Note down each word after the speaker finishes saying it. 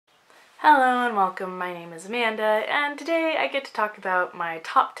Hello and welcome, my name is Amanda, and today I get to talk about my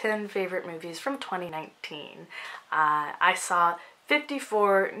top 10 favorite movies from 2019. I saw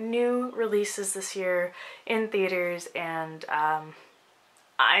 54 new releases this year in theaters, and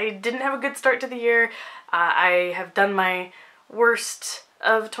I didn't have a good start to the year. I have done my worst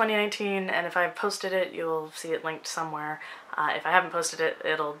of 2019, and if I've posted it, you'll see it linked somewhere. If I haven't posted it,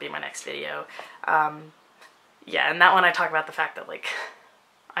 it'll be my next video. Yeah, and that one I talk about the fact that,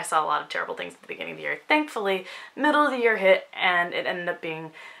 I saw a lot of terrible things at the beginning of the year. Thankfully, middle of the year hit, and it ended up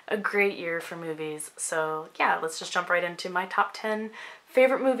being a great year for movies. So yeah, let's just jump right into my top 10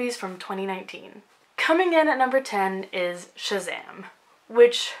 favorite movies from 2019. Coming in at number 10 is Shazam,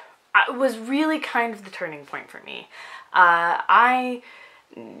 which was really kind of the turning point for me. I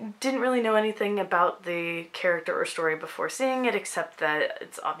didn't really know anything about the character or story before seeing it, except that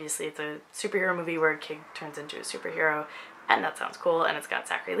it's a superhero movie where a kid turns into a superhero, and that sounds cool, and it's got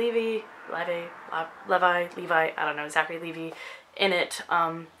Zachary Levi, I don't know, Zachary Levi in it.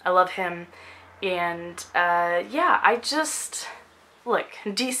 I love him, and yeah, look,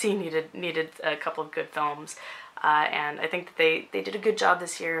 DC needed a couple of good films, and I think that they did a good job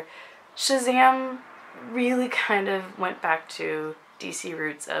this year. Shazam really kind of went back to DC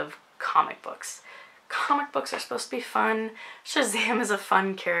roots of comic books. Comic books are supposed to be fun. Shazam is a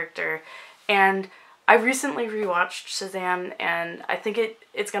fun character, and I recently rewatched Shazam, and I think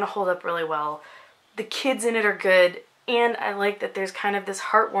it's gonna hold up really well. The kids in it are good, and I like that there's kind of this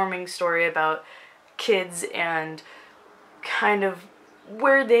heartwarming story about kids and kind of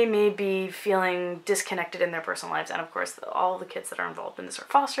where they may be feeling disconnected in their personal lives. And of course, all the kids that are involved in this are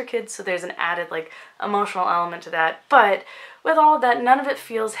foster kids, so there's an added emotional element to that. But with all of that, none of it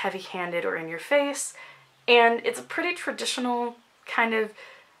feels heavy-handed or in your face, and it's a pretty traditional kind of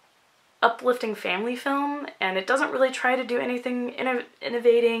uplifting family film, and it doesn't really try to do anything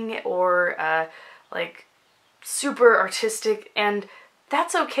innovating or super artistic, and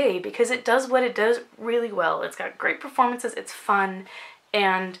that's okay because it does what it does really well. It's got great performances, it's fun,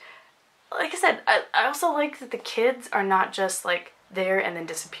 and like I said, I also like that the kids are not just there and then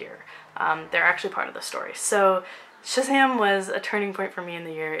disappear. They're actually part of the story. So Shazam was a turning point for me in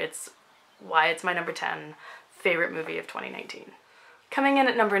the year. It's why it's my number 10 favorite movie of 2019. Coming in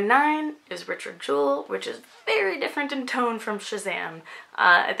at number 9 is Richard Jewell, which is very different in tone from Shazam.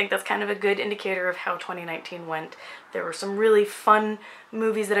 I think that's kind of a good indicator of how 2019 went. There were some really fun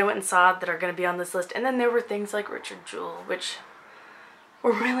movies that I went and saw that are going to be on this list, and then there were things like Richard Jewell, which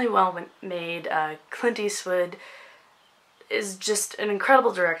were really well made. Clint Eastwood is just an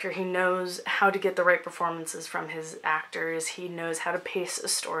incredible director. He knows how to get the right performances from his actors. He knows how to pace a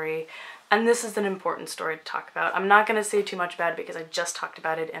story. And this is an important story to talk about. I'm not going to say too much about it because I just talked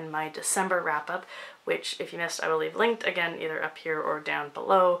about it in my December wrap-up, which, if you missed, I will leave linked, again, either up here or down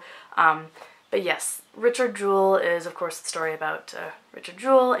below. But yes, Richard Jewell is, of course, the story about Richard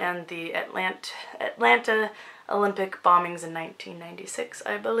Jewell and the Atlanta Olympic bombings in 1996,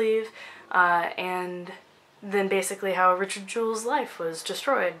 I believe, and then basically how Richard Jewell's life was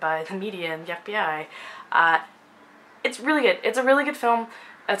destroyed by the media and the FBI. It's really good. It's a really good film.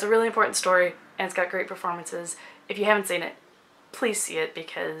 It's a really important story, and it's got great performances. If you haven't seen it, please see it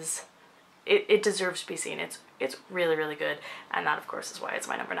because it deserves to be seen. It's really, really good, and that, of course, is why it's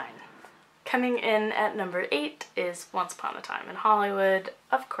my number 9. Coming in at number 8 is Once Upon a Time in Hollywood.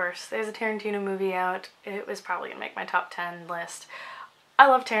 Of course, there's a Tarantino movie out. It was probably going to make my top 10 list. I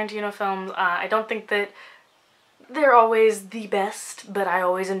love Tarantino films. I don't think that they're always the best, but I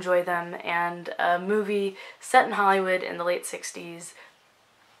always enjoy them, and a movie set in Hollywood in the late 60s,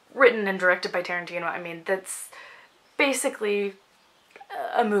 written and directed by Tarantino, I mean, that's basically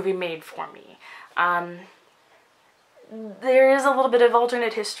a movie made for me. There is a little bit of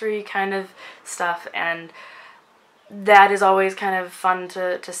alternate history kind of stuff, and that is always kind of fun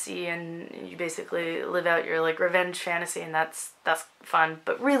to see, and you basically live out your revenge fantasy, and that's fun.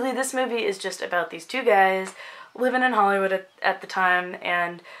 But really, this movie is just about these two guys living in Hollywood at the time,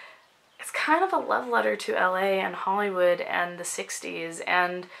 and it's kind of a love letter to LA and Hollywood and the 60s,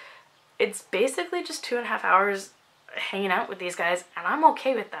 and it's basically just 2.5 hours hanging out with these guys, and I'm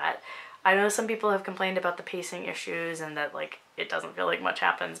okay with that. I know some people have complained about the pacing issues and that it doesn't feel like much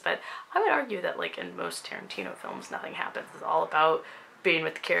happens, but I would argue that in most Tarantino films nothing happens. It's all about being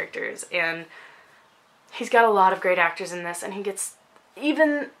with the characters, and he's got a lot of great actors in this, and he gets,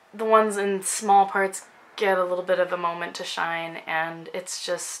 even the ones in small parts get a little bit of a moment to shine, and it's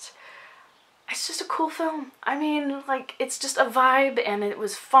just a cool film. I mean, it's just a vibe, and it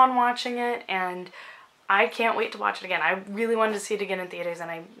was fun watching it, and I can't wait to watch it again. I really wanted to see it again in theaters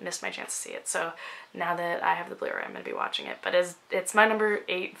and I missed my chance to see it. So now that I have the Blu-ray, I'm going to be watching it. But it's my number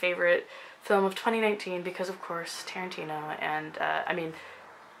 8 favorite film of 2019 because, of course, Tarantino. And, I mean,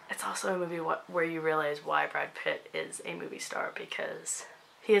 it's also a movie where you realize why Brad Pitt is a movie star, because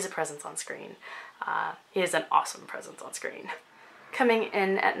he is a presence on screen. He is an awesome presence on screen. Coming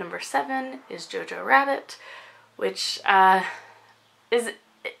in at number 7 is Jojo Rabbit, which is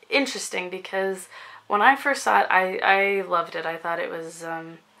interesting because when I first saw it, I loved it. I thought it was,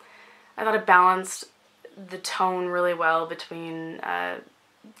 I thought it balanced the tone really well between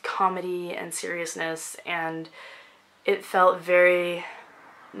comedy and seriousness, and it felt very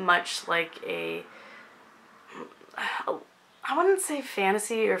much like I wouldn't say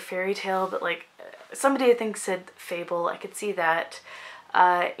fantasy or fairy tale, but like somebody I think said fable. I could see that.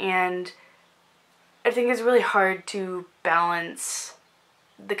 And I think it's really hard to balance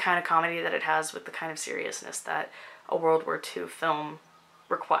the kind of comedy that it has with the kind of seriousness that a World War II film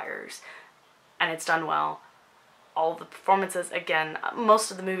requires. And it's done well. All the performances, again,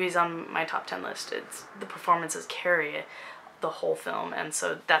 most of the movies on my top 10 list, the performances carry the whole film, and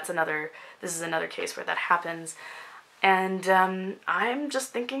so this is another case where that happens. And I'm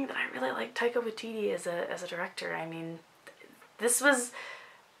just thinking that I really like Taika Waititi as a director. I mean, this was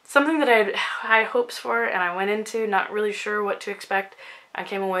something that I had high hopes for, and I went into not really sure what to expect. I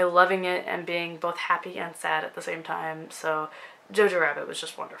came away loving it and being both happy and sad at the same time, so Jojo Rabbit was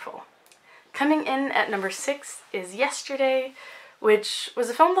just wonderful. Coming in at number 6 is Yesterday, which was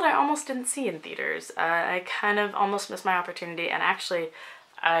a film that I almost didn't see in theaters. I kind of almost missed my opportunity, and actually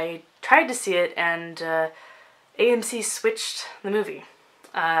I tried to see it and AMC switched the movie.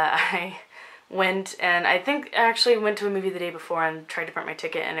 I went, and I think I actually went to a movie the day before and tried to print my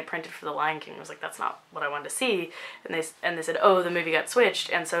ticket, and it printed for The Lion King. I was like, that's not what I wanted to see. And they said, oh, the movie got switched.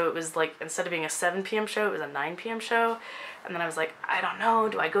 And so it was like, instead of being a 7 p.m. show, it was a 9 p.m. show. And then I was like, I don't know,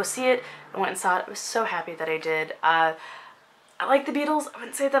 do I go see it? I went and saw it. I was so happy that I did. I like the Beatles. I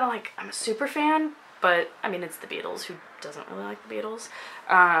wouldn't say that I'm a super fan, but I mean, it's the Beatles. Who doesn't really like the Beatles?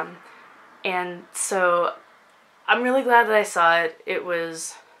 And so I'm really glad that I saw it. It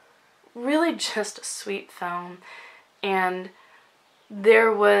was really just a sweet film, and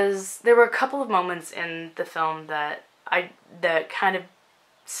there were a couple of moments in the film that kind of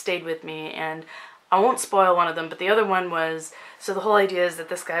stayed with me, and I won't spoil one of them, but the other one was, so the whole idea is that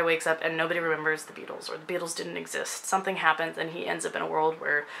this guy wakes up and nobody remembers the Beatles, or the Beatles didn't exist. Something happens and he ends up in a world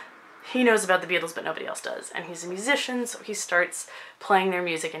where he knows about the Beatles but nobody else does, and he's a musician, so he starts playing their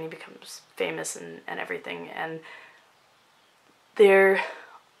music and he becomes famous and everything. And there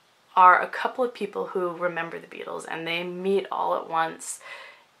are a couple of people who remember the Beatles, and they meet all at once,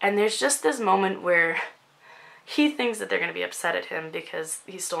 and there's just this moment where he thinks that they're going to be upset at him because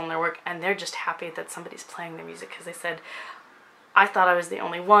he's stolen their work, and they're just happy that somebody's playing their music, because they said, I thought I was the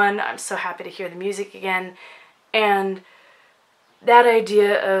only one, I'm so happy to hear the music again. And that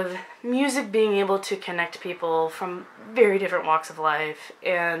idea of music being able to connect people from very different walks of life,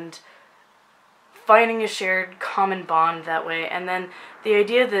 and finding a shared common bond that way, and then the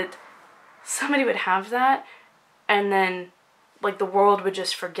idea that somebody would have that and then like the world would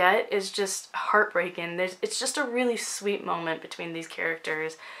just forget is just heartbreaking. It's just a really sweet moment between these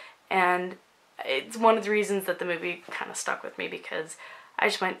characters, and it's one of the reasons that the movie kind of stuck with me, because I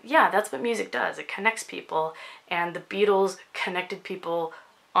just went, yeah, that's what music does. It connects people, and the Beatles connected people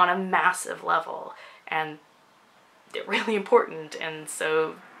on a massive level, and they're really important, and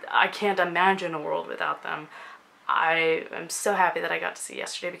so I can't imagine a world without them. I am so happy that I got to see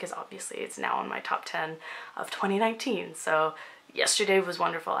Yesterday, because obviously it's now in my top 10 of 2019, so Yesterday was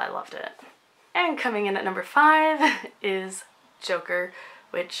wonderful. I loved it. And coming in at number 5 is Joker,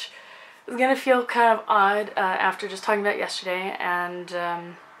 which is gonna feel kind of odd after just talking about Yesterday, and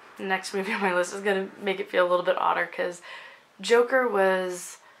the next movie on my list is gonna make it feel a little bit odder, because Joker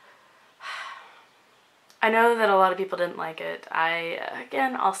was... I know that a lot of people didn't like it.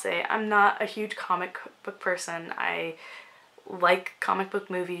 I'll say, I'm not a huge comic book person. I like comic book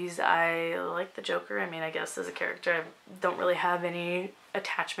movies. I like the Joker. I mean, I guess as a character, I don't really have any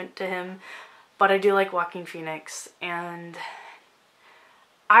attachment to him, but I do like Joaquin Phoenix, and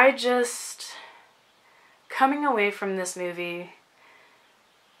I just, coming away from this movie,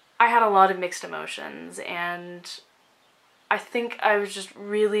 I had a lot of mixed emotions, and I think I was just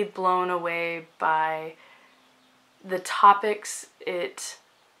really blown away by the topics it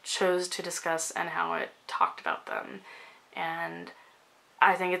chose to discuss and how it talked about them. And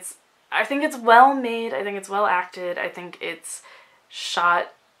I think it's well made, I think it's well acted, I think it's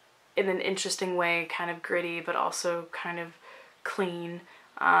shot in an interesting way, kind of gritty but also kind of clean.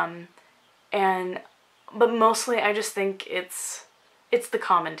 And But mostly I just think it's the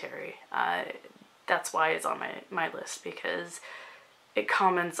commentary. That's why it's on my list, because it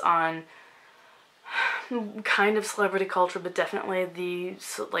comments on kind of celebrity culture, but definitely the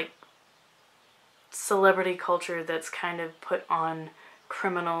like celebrity culture that's kind of put on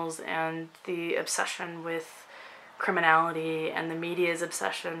criminals and the obsession with criminality and the media's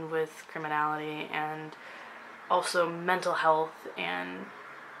obsession with criminality, and also mental health and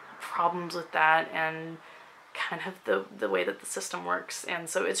problems with that, and kind of the way that the system works. And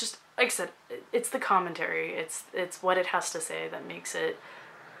so it's just, like I said, it's the commentary, it's what it has to say that makes it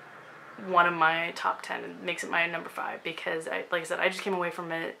one of my top 10 and makes it my number 5, because like I said, I just came away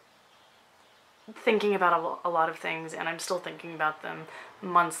from it thinking about a lot of things, and I'm still thinking about them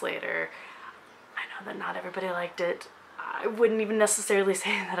months later. I know that not everybody liked it. I wouldn't even necessarily say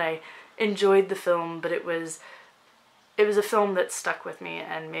that I enjoyed the film, but it was a film that stuck with me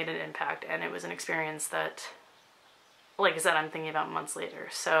and made an impact, and it was an experience that, like I said, I'm thinking about months later.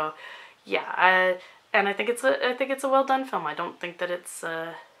 So yeah, I think it's a well done film. I don't think that it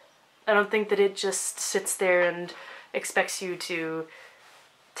just sits there and expects you to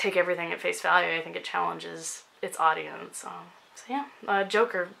take everything at face value. I think it challenges its audience. So yeah,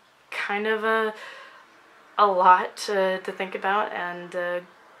 Joker, kind of a lot to think about, and a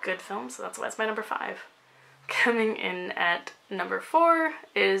good film, so that's why it's my number 5. Coming in at number 4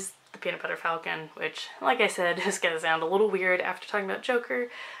 is The Peanut Butter Falcon, which, like I said, is gonna sound a little weird after talking about Joker.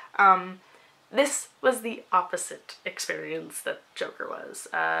 This was the opposite experience that Joker was.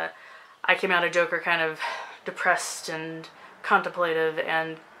 I came out of Joker kind of depressed and contemplative,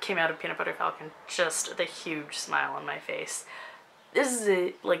 and came out of Peanut Butter Falcon just with a huge smile on my face. This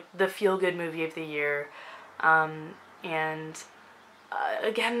is like the feel-good movie of the year, and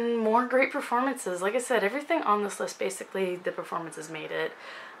again, more great performances. Like I said, everything on this list, basically the performances made it,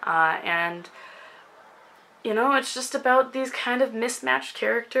 and you know, it's just about these kind of mismatched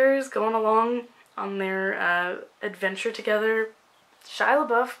characters going along on their adventure together. Shia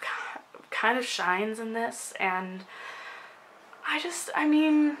LaBeouf kind of shines in this, and I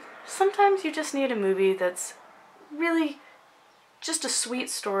mean, sometimes you just need a movie that's really just a sweet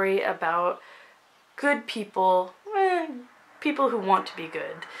story about good people, people who want to be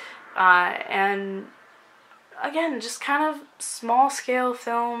good. And again, just kind of small scale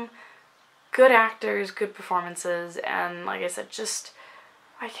film, good actors, good performances, and like I said, just,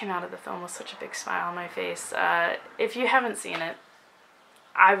 I came out of the film with such a big smile on my face. If you haven't seen it,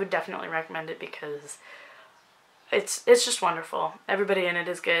 I would definitely recommend it, because it's just wonderful. Everybody in it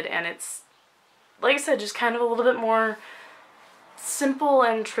is good, and it's, like I said, just kind of a little bit more simple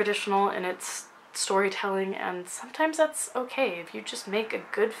and traditional in its storytelling, and sometimes that's okay. If you just make a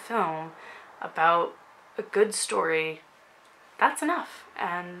good film about a good story, that's enough.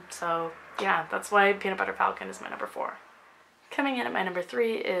 And so yeah, that's why Peanut Butter Falcon is my number 4. Coming in at my number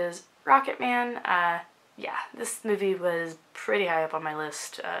 3 is Rocketman. Yeah, this movie was pretty high up on my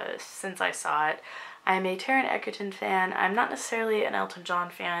list since I saw it. I'm a Taron Egerton fan. I'm not necessarily an Elton John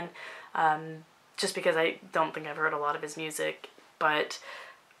fan, just because I don't think I've heard a lot of his music, but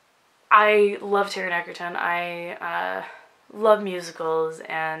I love Taron Egerton. I love musicals,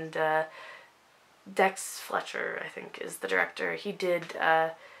 and Dex Fletcher, I think, is the director. He did,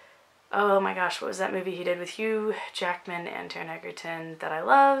 oh my gosh, what was that movie he did with Hugh Jackman and Taron Egerton that I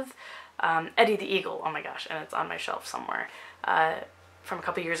love? Eddie the Eagle, oh my gosh, and it's on my shelf somewhere, from a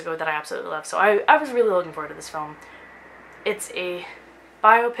couple years ago that I absolutely love. So I was really looking forward to this film. It's a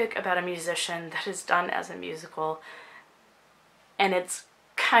biopic about a musician that is done as a musical, and it's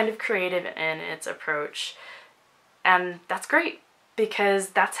kind of creative in its approach, and that's great, because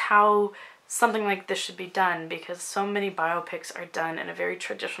that's how something like this should be done, because so many biopics are done in a very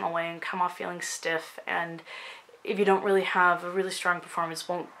traditional way and come off feeling stiff, and if you don't really have a really strong performance,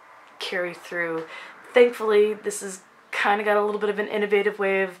 won't carry through. Thankfully, this is kind of got a little bit of an innovative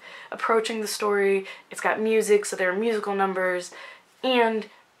way of approaching the story. It's got music, so there are musical numbers, and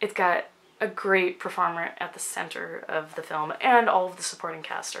it's got a great performer at the center of the film, and all of the supporting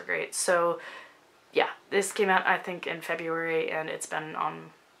cast are great. So yeah, this came out, I think, in February, and it's been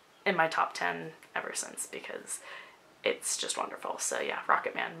in my top 10 ever since, because it's just wonderful. So yeah,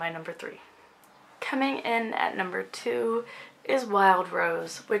 Rocketman, my number 3. Coming in at number 2 is Wild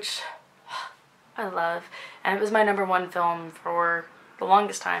Rose, which I love, and it was my number 1 film for the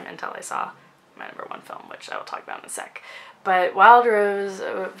longest time until I saw my number 1 film, which I will talk about in a sec. But Wild Rose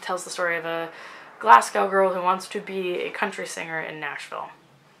tells the story of a Glasgow girl who wants to be a country singer in Nashville.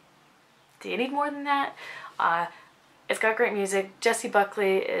 Do you need more than that? It's got great music. Jessie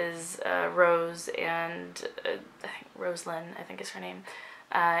Buckley is Rose, and I think Rosalind, I think is her name.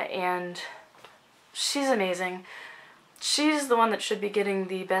 And she's amazing. She's the one that should be getting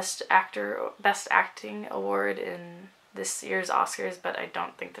the Best Acting award in this year's Oscars, but I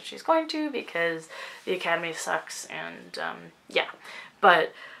don't think that she's going to because the Academy sucks, and yeah.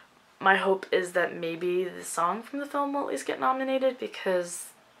 But my hope is that maybe the song from the film will at least get nominated because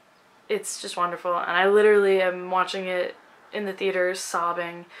it's just wonderful, and I literally am watching it in the theater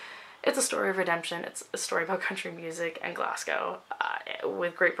sobbing. It's a story of redemption. It's a story about country music and Glasgow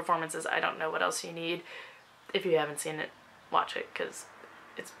with great performances. I don't know what else you need. If you haven't seen it, watch it because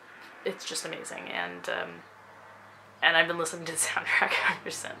it's just amazing, and I've been listening to the soundtrack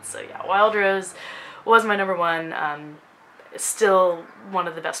ever since. So yeah, Wild Rose was my number one. Still one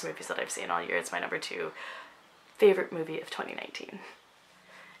of the best movies that I've seen all year. It's my number 2 favorite movie of 2019.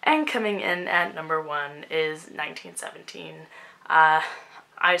 And coming in at number 1 is 1917.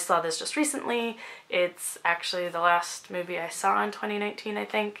 I saw this just recently. It's actually the last movie I saw in 2019, I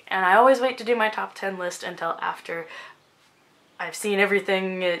think, and I always wait to do my top 10 list until after I've seen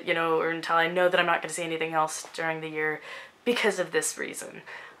everything, you know, or until I know that I'm not going to see anything else during the year because of this reason.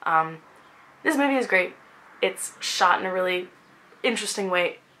 This movie is great. It's shot in a really interesting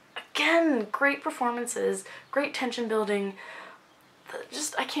way. Again, great performances, great tension building.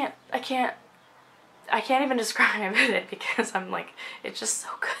 Just, I can't even describe it because I'm like, it's just so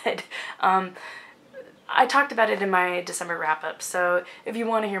good. I talked about it in my December wrap-up, so if you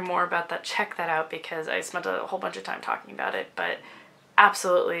want to hear more about that, check that out because I spent a whole bunch of time talking about it, but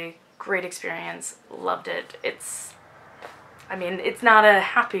absolutely great experience, loved it. I mean, it's not a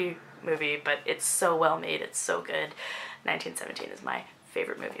happy movie, but it's so well made, it's so good. 1917 is my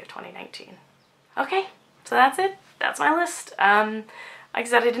favorite movie of 2019. Okay, so that's it. That's my list. Like I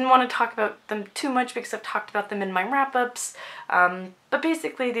said, I didn't want to talk about them too much because I've talked about them in my wrap-ups, but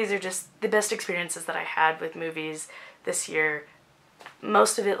basically these are just the best experiences that I had with movies this year.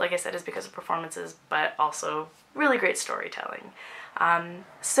 Most of it, like I said, is because of performances, but also really great storytelling.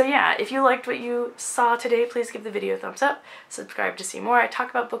 So yeah, if you liked what you saw today, please give the video a thumbs up, subscribe to see more. I talk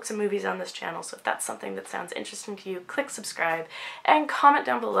about books and movies on this channel, so if that's something that sounds interesting to you, click subscribe, and comment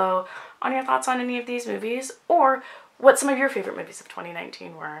down below on your thoughts on any of these movies, or what some of your favorite movies of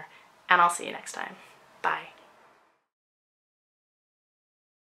 2019 were, and I'll see you next time. Bye.